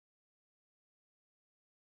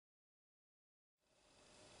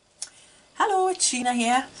it's Sheena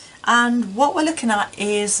here, and what we're looking at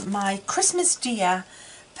is my Christmas Dear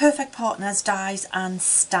Perfect Partners dies and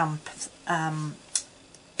stamps.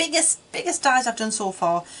 Biggest dies I've done so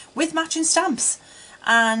far with matching stamps.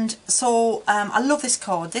 And so I love this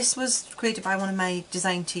card. This was created by one of my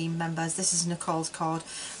design team members. This is Nicole's card,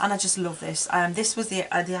 and I just love this. This was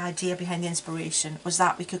the idea behind the inspiration, was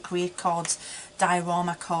that we could create cards,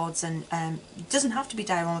 diorama cards, and it doesn't have to be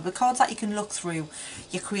diorama, but cards that you can look through.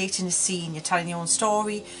 You're creating a scene, you're telling your own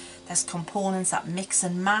story. There's components that mix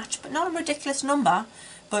and match, but not a ridiculous number.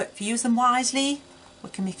 But if you use them wisely, we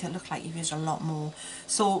can make it look like you've used a lot more.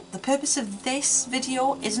 So the purpose of this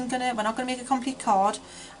video we're not gonna make a complete card.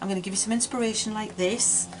 I'm gonna give you some inspiration like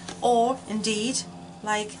this, or indeed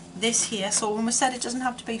like this here. So when we said it doesn't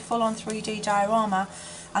have to be full on 3D diorama,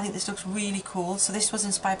 I think this looks really cool. So this was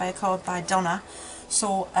inspired by a card by Donna.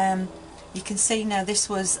 So you can see now this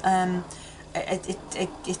was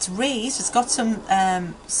it's raised, it's got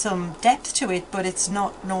some depth to it, but it's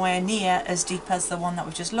not nowhere near as deep as the one that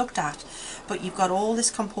we just looked at. But you've got all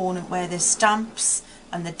this component where the stamps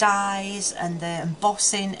and the dies and the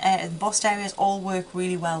embossed areas all work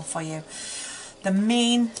really well for you. The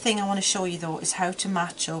main thing I want to show you though is how to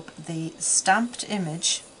match up the stamped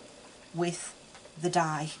image with the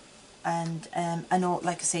die. And I know,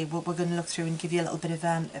 like I say, we're going to look through and give you a little bit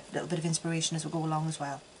of inspiration as we go along as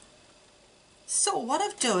well. So what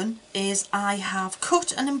I've done is I have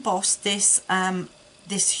cut and embossed this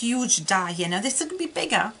this huge die here. Now this could be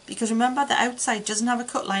bigger because remember the outside doesn't have a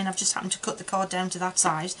cut line. I've just happened to cut the card down to that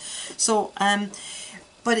size. So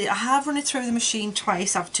but I have run it through the machine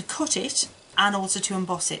twice. I have to cut it and also to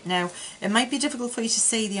emboss it. Now it might be difficult for you to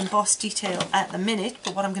see the embossed detail at the minute,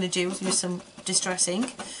 but what I'm going to do is use some distress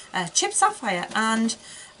ink, chipped sapphire, and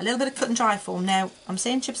a little bit of cut and dry foam. Now I'm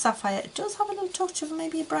saying chipped sapphire, it does have a little touch of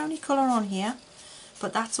maybe a brownie colour on here,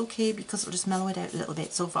 but that's okay because it'll just mellow it out a little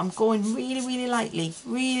bit. So if I'm going really lightly,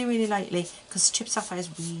 because chipped sapphire is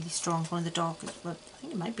really strong, one of the darkest, well, I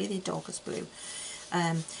think it might be the darkest blue.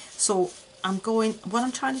 So what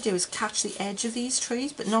I'm trying to do is catch the edge of these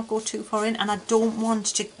trees but not go too far in, and I don't want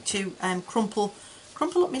to crumple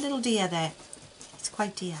up my little deer there. It's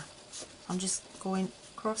quite dear. I'm just going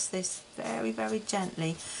across this very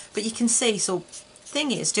gently, but you can see, so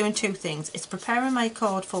thing is doing two things. It's preparing my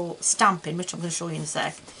card for stamping, which I'm going to show you in a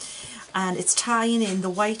sec, and it's tying in the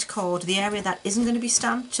white card, the area that isn't going to be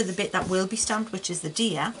stamped, to the bit that will be stamped, which is the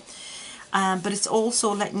deer. But it's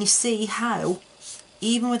also letting you see how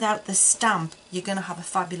even without the stamp you're going to have a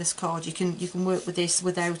fabulous card. You can work with this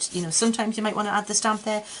without, you know, sometimes you might want to add the stamp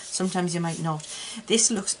there, sometimes you might not. This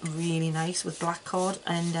looks really nice with black card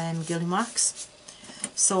and gilding wax.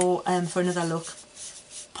 So for another look,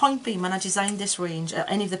 point being, when I designed this range,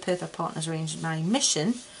 any of the Perfect Partners range, my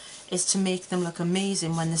mission is to make them look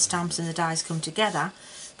amazing when the stamps and the dies come together,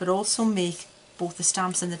 but also make both the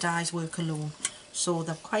stamps and the dies work alone. So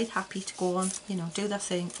they're quite happy to go on, you know, do their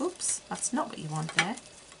thing. Oops, that's not what you want there.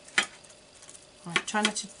 Right, try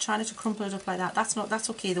not to crumple it up like that. That's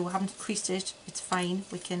okay though. We haven't creased it. It's fine.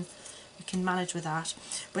 We can manage with that.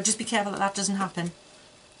 But just be careful that doesn't happen.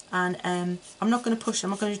 And I'm not going to push. I'm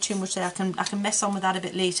not going to do too much there. I can mess on with that a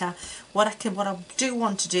bit later. What I do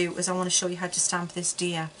want to do is I want to show you how to stamp this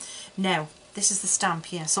deer. Now this is the stamp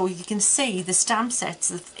here. So you can see the stamp sets,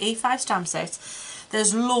 the A5 stamp sets.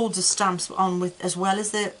 There's loads of stamps on with, as well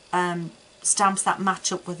as the stamps that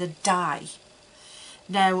match up with a die.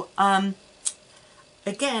 Now,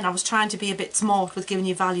 again, I was trying to be a bit smart with giving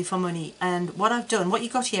you value for money, and what I've done, what you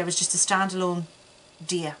got here is just a standalone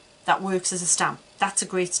deer that works as a stamp. That's a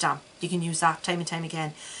great stamp. You can use that time and time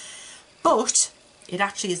again. But it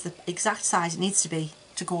actually is the exact size it needs to be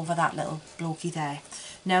to go over that little blokey there.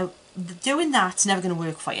 Now, doing that's never going to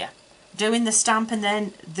work for you. Doing the stamp and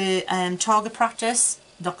then the target practice,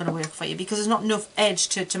 not going to work for you because there's not enough edge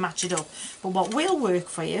to match it up. But what will work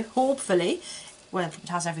for you, hopefully, well, it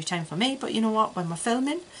has every time for me, but you know what, when we're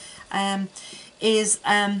filming, is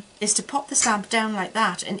to pop the stamp down like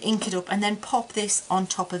that and ink it up and then pop this on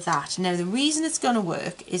top of that. Now the reason it's going to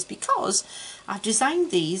work is because I've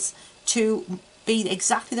designed these to be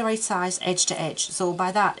exactly the right size edge to edge. So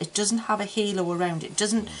by that, it doesn't have a halo around it.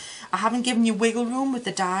 I haven't given you wiggle room with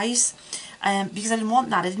the dies because I didn't want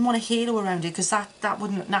that. I didn't want a halo around it because that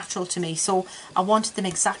wouldn't look natural to me. So I wanted them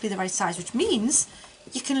exactly the right size, which means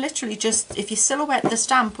you can literally just, if you silhouette the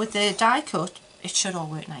stamp with the die cut, it should all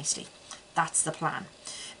work nicely. That's the plan.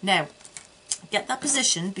 Now, get that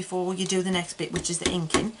positioned before you do the next bit, which is the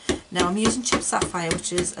inking. Now I'm using chipped sapphire,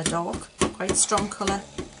 which is a dark, quite strong colour,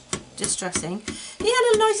 distressing. You hear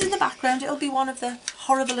little noises in the background. It'll be one of the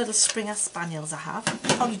horrible little Springer Spaniels I have.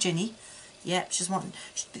 Probably Ginny. Yep, she's wanting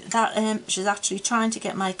that. She's actually trying to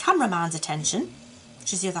get my cameraman's attention,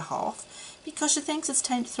 which is the other half, because she thinks it's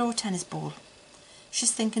time to throw a tennis ball.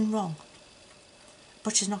 She's thinking wrong,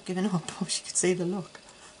 but she's not giving up. Oh, she could see the look.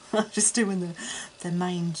 Just doing the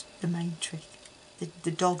mind trick,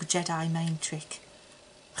 the dog Jedi mind trick.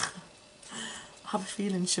 I have a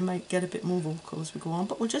feeling she might get a bit more vocal as we go on,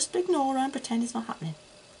 but we'll just ignore her and pretend it's not happening.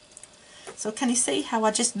 So can you see how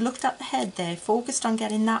I just looked at the head there, focused on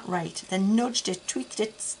getting that right, then nudged it, tweaked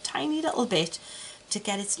it tiny little bit to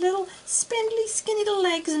get its little spindly, skinny little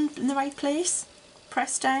legs in the right place,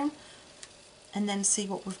 press down, and then see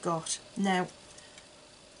what we've got. Now,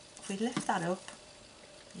 if we lift that up,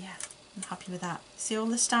 yeah, I'm happy with that. See all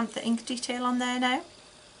the stamp, the ink detail on there now?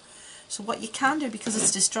 So what you can do, because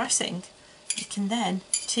it's distressing, you can then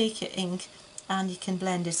take your ink and you can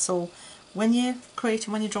blend it. So when you're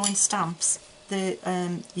drawing stamps,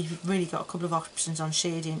 you've really got a couple of options on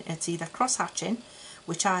shading. It's either cross-hatching,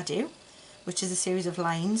 which I do, which is a series of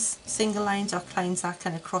lines, single lines or lines that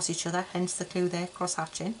kind of cross each other, hence the clue there,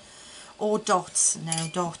 cross-hatching, or dots. Now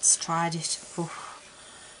dots, tried it. Oof.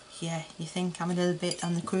 Yeah, you think I'm a little bit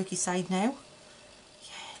on the quirky side now?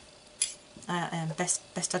 Yeah.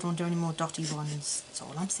 Best I don't do any more dotty ones, that's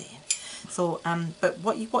all I'm saying. So, but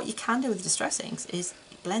what you can do with distress inks is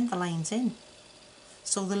blend the lines in,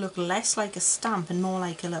 so they look less like a stamp and more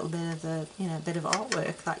like a little bit of a bit of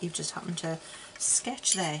artwork that you've just happened to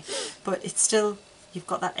sketch there. But it's still, you've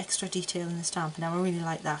got that extra detail in the stamp. Now I really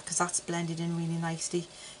like that because that's blended in really nicely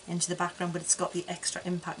into the background, but it's got the extra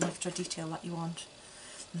impact and extra detail that you want.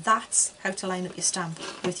 That's how to line up your stamp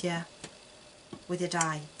with your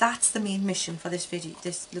die. That's the main mission for this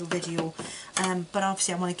little video. But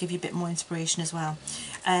obviously I want to give you a bit more inspiration as well.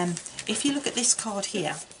 If you look at this card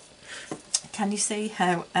here, can you see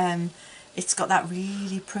how it's got that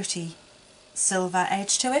really pretty silver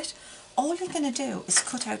edge to it? All you're going to do is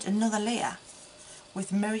cut out another layer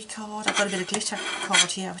with mirror card. I've got a bit of glitter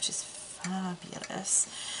card here, which is fabulous.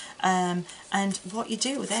 And what you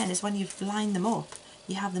do then is when you've lined them up,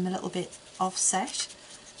 you have them a little bit offset.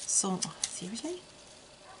 So, seriously?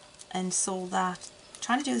 And so that,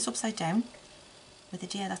 trying to do this upside down with the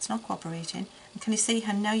deer, that's not cooperating. And can you see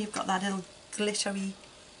how now you've got that little glittery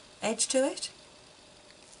edge to it?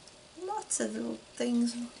 Lots of little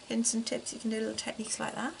things, hints and tips, you can do little techniques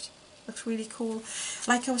like that. Looks really cool.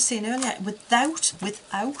 Like I was saying earlier, without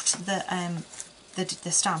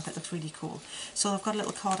the stamp, it looks really cool. So I've got a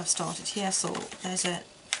little card I've started here. So there's a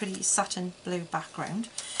pretty satin blue background.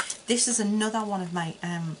 This is another one of my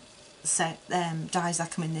dies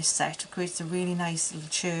that come in this set. It creates a really nice little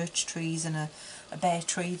church, trees and a bare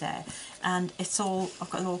tree there, and it's all, I've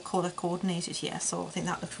got it all colour coordinated here, so I think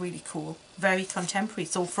that looks really cool. Very contemporary,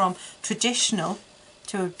 so from traditional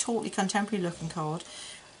to a totally contemporary looking card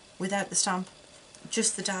without the stamp,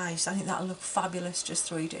 just the dies. I think that'll look fabulous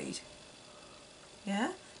just 3D'd.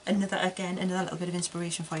 Yeah, another little bit of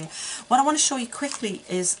inspiration for you. What I want to show you quickly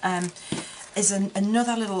is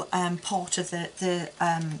another little part of the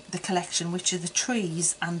collection, which are the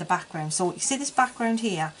trees and the background. So you see this background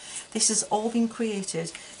here, this has all been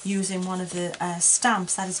created using one of the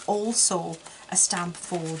stamps that is also a stamp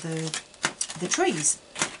for the trees.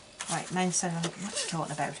 Right, now what are you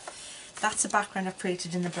talking about? That's a background I've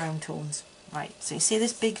created in the brown tones. Right, so you see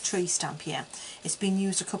this big tree stamp here, it's been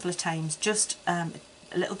used a couple of times, just a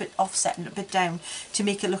little bit offset and a bit down to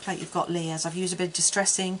make it look like you've got layers. I've used a bit of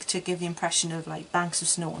distress ink to give the impression of like banks of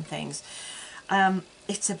snow and things.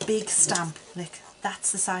 It's a big stamp, look,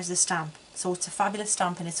 that's the size of the stamp, so it's a fabulous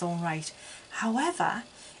stamp in its own right. However,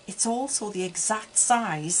 it's also the exact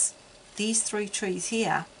size, these three trees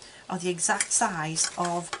here are the exact size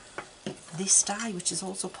of this die, which is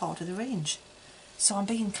also part of the range. So I'm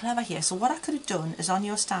being clever here. So what I could have done is on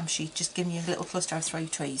your stamp sheet just give me a little cluster of 3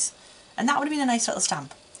 trees, and that would have been a nice little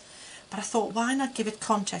stamp. But I thought, why not give it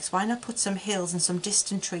context? Why not put some hills and some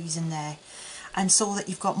distant trees in there, and so that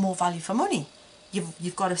you've got more value for money.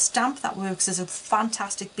 You've got a stamp that works as a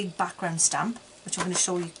fantastic big background stamp, which I'm going to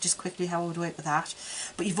show you just quickly how I would work with that.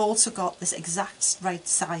 But you've also got this exact right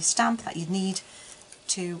size stamp that you'd need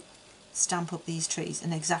to stamp up these trees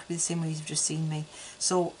in exactly the same way you've just seen me.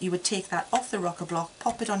 So you would take that off the rocker block,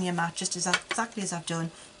 pop it on your mat just exactly as I've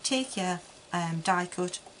done, take your die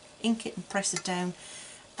cut, ink it and press it down,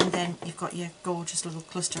 and then you've got your gorgeous little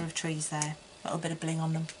cluster of trees there, a little bit of bling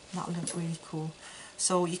on them. That'll look really cool.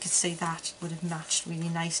 So you could see that would have matched really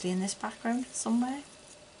nicely in this background somewhere.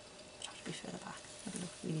 It'd have to be further back, it would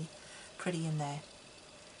look really pretty in there.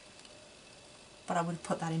 But I would have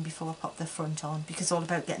put that in before I pop the front on, because it's all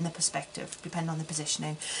about getting the perspective, depending on the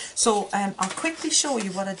positioning. So I'll quickly show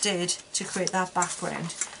you what I did to create that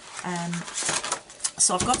background.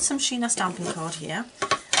 So I've got some Sheena stamping card here.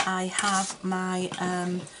 I have my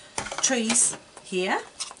trees here,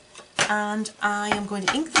 and I am going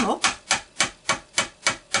to ink them up.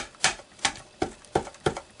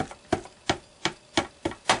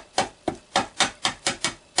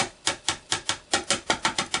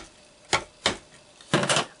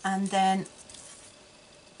 And then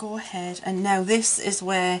go ahead, and now this is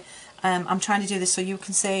where I'm trying to do this so you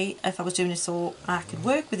can see if I was doing it so I could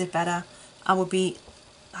work with it better, I would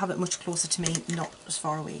have it much closer to me, not as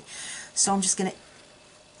far away. So I'm just going to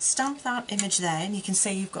stamp that image there, and you can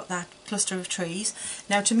see you've got that cluster of trees.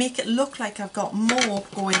 Now to make it look like I've got more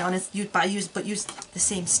going on, but use the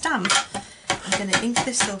same stamp, I'm going to ink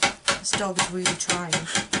this up. This dog is really trying.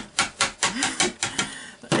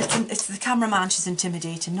 It's the cameraman she's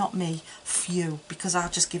intimidating, not me. Phew, because I'll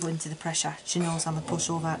just give in to the pressure. She knows I'm a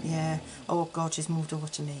pushover. Yeah. Oh God, she's moved over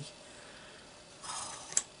to me.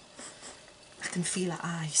 I can feel her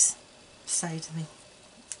eyes beside me.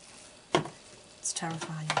 It's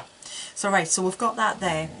terrifying. So right, so we've got that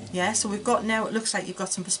there. Yeah, so we've got now, it looks like you've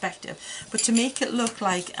got some perspective. But to make it look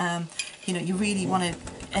like, you know, you really want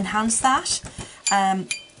to enhance that,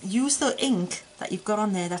 use the ink that you've got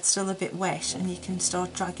on there that's still a bit wet, and you can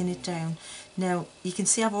start dragging it down. Now you can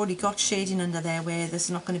see I've already got shading under there where there's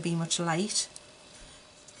not going to be much light,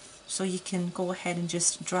 so you can go ahead and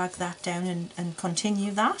just drag that down and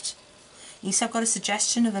continue that. You see I've got a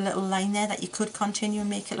suggestion of a little line there that you could continue and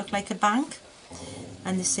make it look like a bank.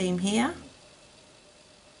 And the same here.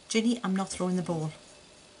 Ginny, I'm not throwing the ball.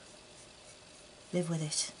 Live with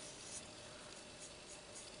it.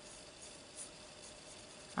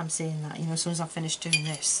 I'm saying that, you know, as soon as I've finished doing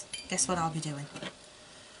this, guess what I'll be doing?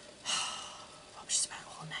 I'll just spend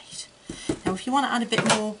all night. Now if you want to add a bit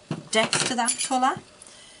more depth to that colour,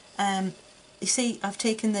 you see I've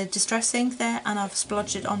taken the distress ink there and I've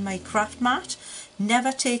splodged it on my craft mat.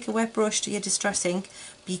 Never take a wet brush to your distress ink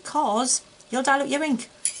because you'll dilute your ink.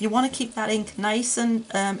 You want to keep that ink nice and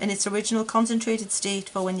in its original concentrated state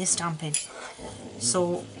for when you're stamping.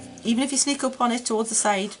 So even if you sneak up on it towards the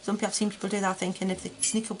side, I've seen people do that thinking if they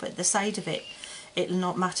sneak up at the side of it, it'll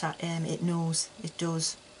not matter. It knows, it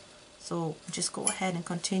does. So just go ahead and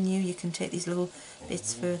continue. You can take these little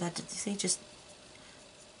bits further. You see, just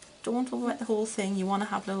don't overwet the whole thing. You want to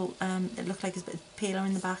have little, it look like it's a bit paler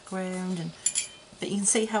in the background, but you can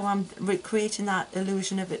see how I'm recreating that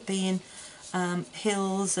illusion of it being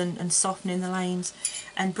hills and softening the lines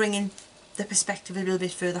and bringing the perspective a little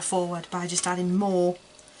bit further forward by just adding more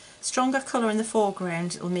stronger colour in the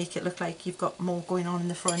foreground. It will make it look like you've got more going on in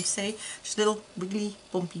the front. See, just little wiggly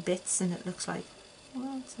bumpy bits, and it looks like,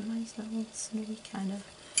 well, it's a nice little snowy kind of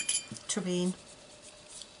terrain.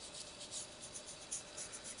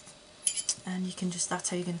 And you can just, that's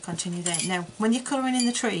how you're going to continue there. Now when you're colouring in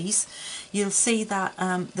the trees, you'll see that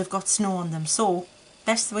they've got snow on them, so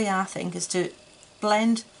best way I think is to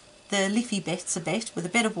blend the leafy bits a bit with a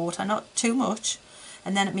bit of water, not too much,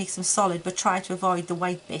 and then it makes them solid, but try to avoid the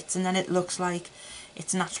white bits, and then it looks like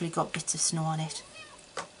it's naturally got bits of snow on it.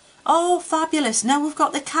 Oh, fabulous. Now we've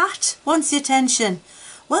got the cat wants the attention.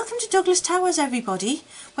 Welcome to Douglas Towers, everybody.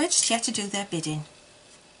 We're just here to do their bidding.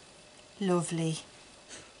 Lovely.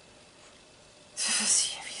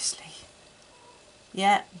 Seriously.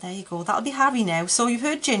 Yeah, there you go. That'll be Harry now. So you've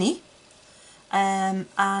heard Ginny, and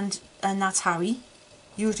that's Harry,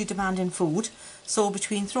 usually demanding food. So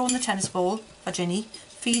between throwing the tennis ball for Ginny,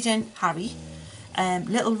 feeding Harry,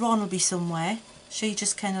 little Ron will be somewhere. She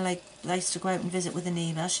just kind of like likes to go out and visit with the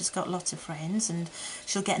neighbours. She's got lots of friends, and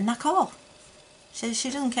she'll get in that car. She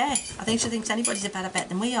doesn't care. I think she thinks anybody's a better bet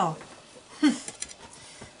than we are.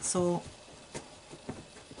 So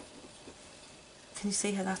can you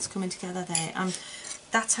see how that's coming together there?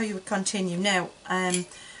 That's how you would continue. Now, I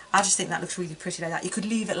just think that looks really pretty like that. You could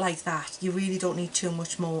leave it like that. You really don't need too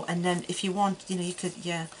much more. And then if you want, you know, you could,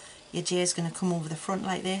 your J's going to come over the front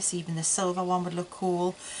like this. Even the silver one would look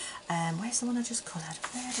cool. Where's the one I just coloured?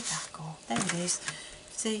 Where did that go? There it is.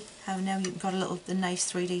 See how now you've got a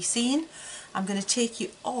nice 3D scene. I'm going to take you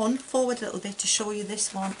on forward a little bit to show you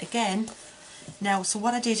this one again. Now, so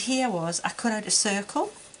what I did here was I cut out a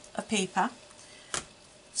circle of paper,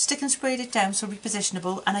 stick and sprayed it down so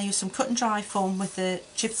repositionable, and I used some cut and dry foam with the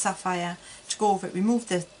chipped sapphire to go over it, remove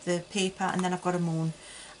the paper, and then I've got a moon.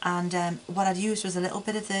 And what I'd used was a little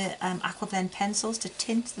bit of the aqua blend pencils to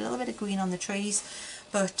tint a little bit of green on the trees,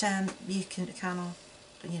 but you can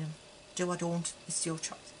you know, do or don't, it's your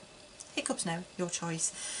choice. Hiccups now, your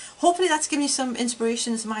choice. Hopefully that's given you some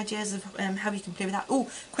inspiration, some ideas of how you can play with that.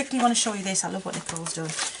 Oh, quickly want to show you this. I love what Nicole's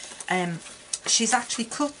done. She's actually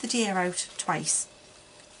cut the deer out twice.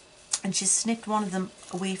 and she's snipped one of them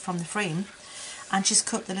away from the frame, and she's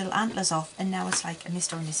cut the little antlers off, and now it's like a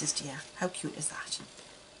Mr. and Mrs. Deer. How cute is that?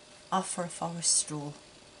 Off for a forest stroll.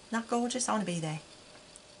 Isn't that gorgeous? I want to be there.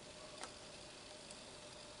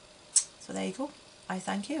 So there you go. I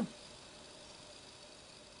thank you.